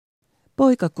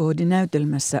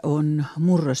Poikakoodi-näytelmässä on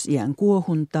murrosiän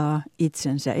kuohuntaa,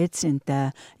 itsensä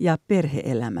etsintää ja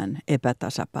perhe-elämän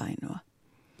epätasapainoa.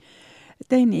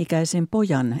 Teini-ikäisen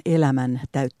pojan elämän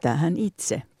täyttää hän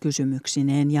itse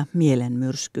kysymyksineen ja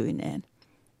mielenmyrskyineen.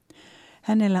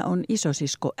 Hänellä on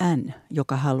isosisko N,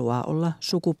 joka haluaa olla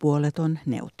sukupuoleton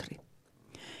neutri.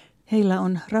 Heillä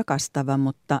on rakastava,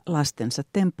 mutta lastensa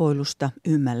tempoilusta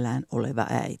ymmällään oleva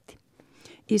äiti.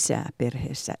 Isää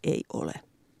perheessä ei ole.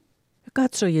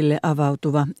 Katsojille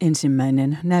avautuva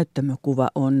ensimmäinen näyttämökuva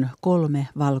on 3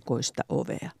 valkoista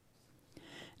ovea.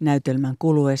 Näytelmän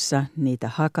kuluessa niitä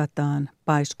hakataan,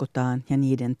 paiskotaan ja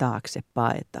niiden taakse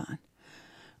paetaan.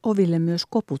 Oville myös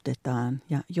koputetaan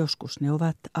ja joskus ne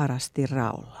ovat arasti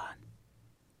raollaan.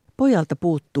 Pojalta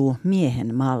puuttuu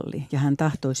miehen malli ja hän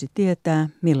tahtoisi tietää,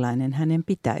 millainen hänen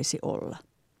pitäisi olla.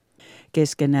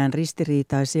 Keskenään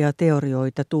ristiriitaisia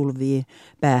teorioita tulvii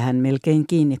päähän melkein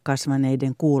kiinni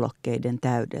kasvaneiden kuulokkeiden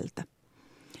täydeltä.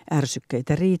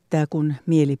 Ärsykkeitä riittää, kun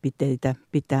mielipiteitä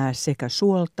pitää sekä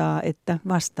suoltaa että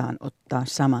vastaanottaa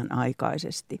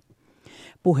samanaikaisesti.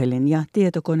 Puhelin ja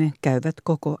tietokone käyvät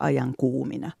koko ajan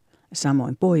kuumina.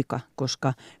 Samoin poika,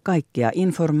 koska kaikkea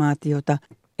informaatiota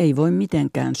ei voi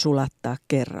mitenkään sulattaa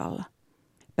kerralla.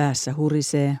 Päässä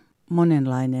hurisee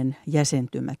monenlainen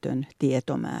jäsentymätön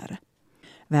tietomäärä.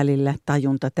 Välillä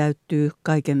tajunta täyttyy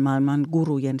kaiken maailman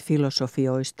gurujen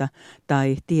filosofioista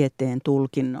tai tieteen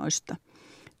tulkinnoista.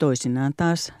 Toisinaan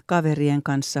taas kaverien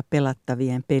kanssa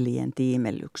pelattavien pelien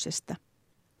tiimellyksestä.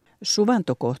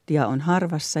 Suvantokohtia on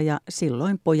harvassa ja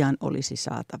silloin pojan olisi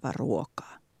saatava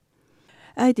ruokaa.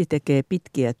 Äiti tekee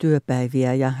pitkiä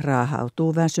työpäiviä ja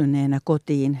raahautuu väsyneenä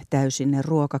kotiin täysine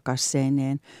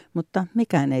ruokakasseineen, mutta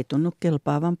mikään ei tunnu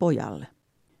kelpaavan pojalle.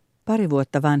 2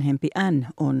 vuotta vanhempi N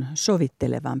on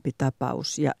sovittelevampi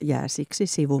tapaus ja jää siksi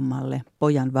sivummalle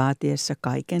pojan vaatiessa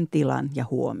kaiken tilan ja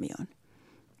huomion.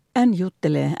 N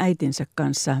juttelee äitinsä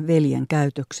kanssa veljen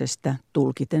käytöksestä,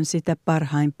 tulkiten sitä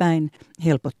parhain päin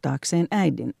helpottaakseen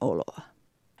äidin oloa.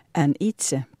 N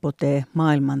itse potee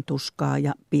maailmantuskaa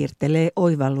ja piirtelee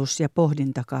oivallus- ja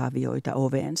pohdintakaavioita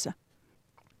oveensa.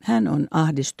 Hän on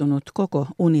ahdistunut koko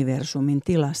universumin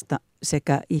tilasta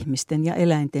sekä ihmisten ja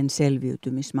eläinten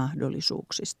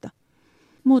selviytymismahdollisuuksista.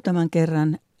 Muutaman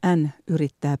kerran N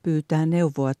yrittää pyytää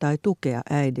neuvoa tai tukea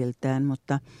äidiltään,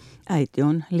 mutta äiti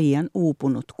on liian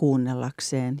uupunut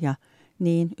kuunnellakseen ja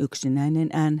niin yksinäinen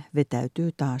N vetäytyy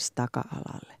taas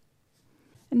taka-alalle.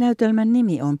 Näytelmän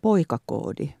nimi on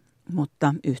Poikakoodi,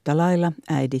 mutta yhtä lailla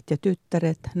äidit ja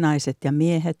tyttäret, naiset ja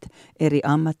miehet, eri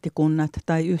ammattikunnat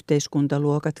tai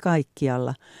yhteiskuntaluokat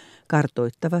kaikkialla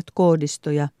kartoittavat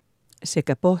koodistoja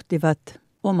sekä pohtivat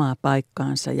omaa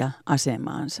paikkaansa ja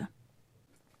asemaansa.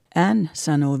 N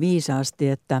sanoo viisaasti,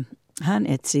 että hän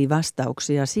etsii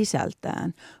vastauksia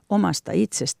sisältään, omasta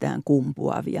itsestään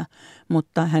kumpuavia,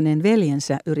 mutta hänen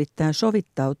veljensä yrittää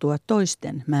sovittautua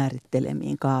toisten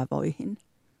määrittelemiin kaavoihin.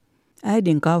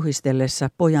 Äidin kauhistellessa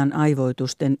pojan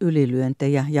aivoitusten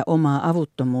ylilyöntejä ja omaa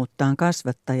avuttomuuttaan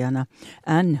kasvattajana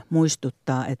N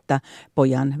muistuttaa, että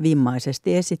pojan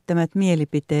vimmaisesti esittämät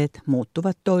mielipiteet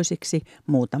muuttuvat toisiksi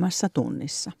muutamassa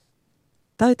tunnissa.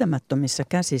 Taitamattomissa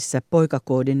käsissä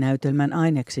Poikakoodi-näytelmän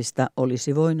aineksista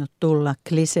olisi voinut tulla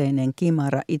kliseinen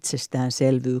kimara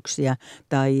itsestäänselvyyksiä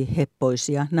tai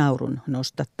heppoisia naurun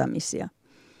nostattamisia.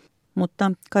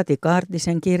 Mutta Kati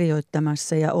Kaartisen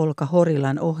kirjoittamassa ja Olka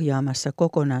Horilan ohjaamassa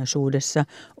kokonaisuudessa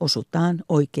osutaan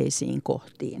oikeisiin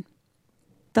kohtiin.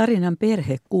 Tarinan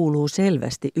perhe kuuluu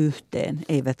selvästi yhteen,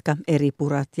 eivätkä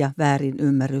eripurat ja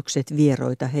väärinymmärrykset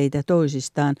vieroita heitä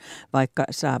toisistaan, vaikka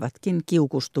saavatkin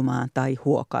kiukustumaan tai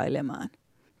huokailemaan.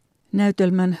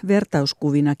 Näytelmän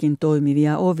vertauskuvinakin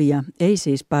toimivia ovia ei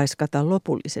siis paiskata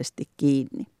lopullisesti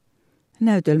kiinni.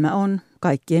 Näytelmä on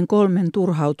kaikkien 3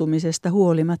 turhautumisesta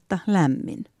huolimatta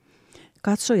lämmin.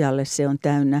 Katsojalle se on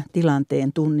täynnä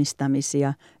tilanteen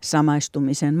tunnistamisia,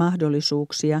 samaistumisen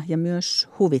mahdollisuuksia ja myös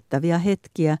huvittavia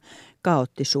hetkiä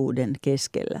kaoottisuuden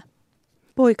keskellä.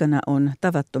 Poikana on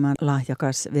tavattoman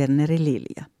lahjakas Verneri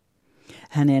Lilja.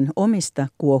 Hänen omista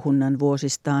kuohunnan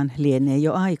vuosistaan lienee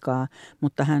jo aikaa,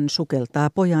 mutta hän sukeltaa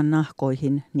pojan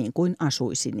nahkoihin niin kuin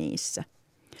asuisi niissä.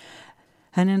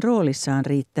 Hänen roolissaan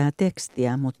riittää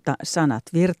tekstiä, mutta sanat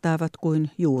virtaavat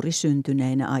kuin juuri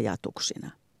syntyneinä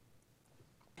ajatuksina.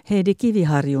 Heidi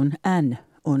Kiviharjun N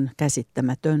on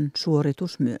käsittämätön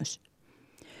suoritus myös.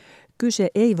 Kyse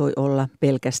ei voi olla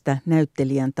pelkästä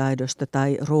näyttelijän taidosta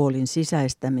tai roolin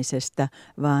sisäistämisestä,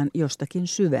 vaan jostakin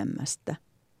syvemmästä,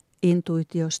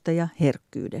 intuitiosta ja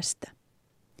herkkyydestä.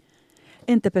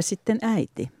 Entäpä sitten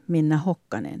äiti, Minna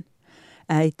Hokkanen?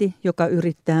 Äiti, joka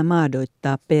yrittää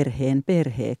maadoittaa perheen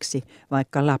perheeksi,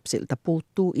 vaikka lapsilta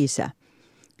puuttuu isä,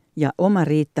 ja oma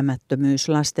riittämättömyys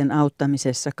lasten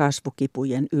auttamisessa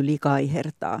kasvukipujen yli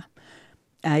kaihertaa.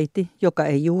 Äiti, joka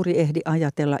ei juuri ehdi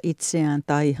ajatella itseään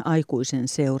tai aikuisen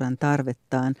seuran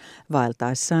tarvettaan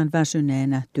vaeltaessaan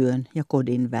väsyneenä työn ja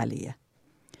kodin väliä.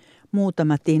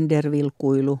 Muutama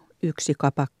Tinder-vilkuilu, yksi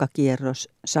kapakkakierros,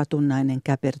 satunnainen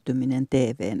käpertyminen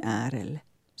TV:n äärelle.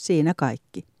 Siinä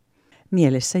kaikki.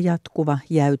 Mielessä jatkuva,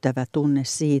 jäytävä tunne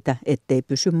siitä, ettei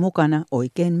pysy mukana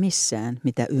oikein missään,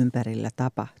 mitä ympärillä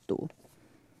tapahtuu.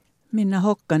 Minna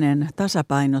Hokkanen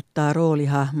tasapainottaa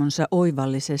roolihahmonsa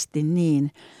oivallisesti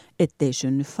niin, ettei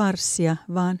synny farssia,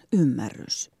 vaan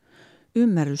ymmärrys.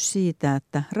 Ymmärrys siitä,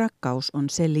 että rakkaus on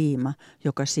se liima,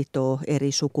 joka sitoo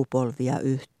eri sukupolvia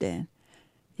yhteen.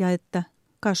 Ja että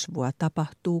kasvua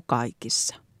tapahtuu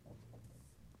kaikissa.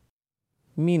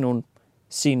 Minun,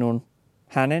 sinun,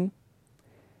 hänen,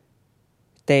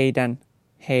 teidän,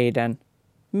 heidän,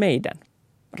 meidän.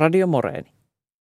 Radio Moreeni.